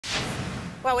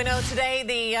Well, we know today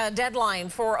the deadline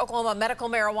for Oklahoma Medical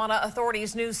Marijuana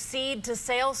Authority's new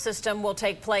seed-to-sale system will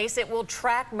take place. It will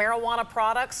track marijuana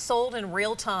products sold in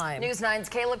real time. News 9's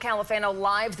Caleb Califano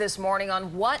live this morning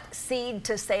on what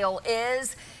seed-to-sale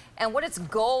is and what its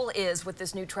goal is with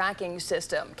this new tracking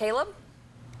system. Caleb?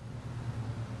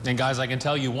 And guys, I can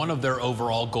tell you one of their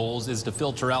overall goals is to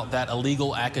filter out that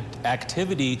illegal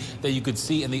activity that you could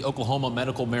see in the Oklahoma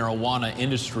medical marijuana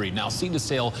industry. Now,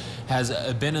 seed-to-sale has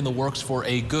been in the works for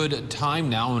a good time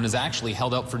now and is actually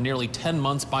held up for nearly 10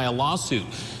 months by a lawsuit.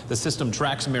 The system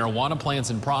tracks marijuana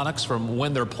plants and products from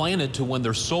when they're planted to when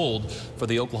they're sold. For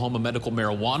the Oklahoma Medical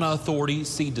Marijuana Authority,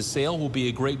 seed-to-sale will be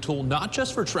a great tool not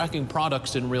just for tracking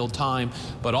products in real time,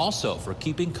 but also for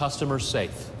keeping customers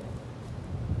safe.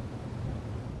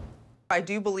 I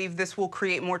do believe this will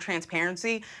create more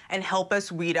transparency and help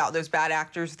us weed out those bad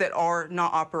actors that are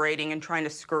not operating and trying to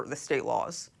skirt the state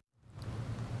laws.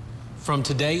 From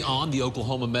today on, the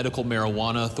Oklahoma Medical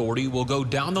Marijuana Authority will go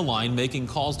down the line making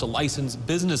calls to licensed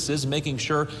businesses, making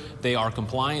sure they are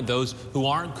compliant. Those who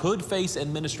aren't could face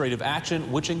administrative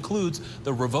action, which includes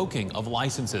the revoking of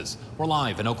licenses. We're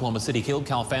live in Oklahoma City. Caleb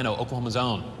Califano, Oklahoma's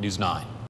own News 9.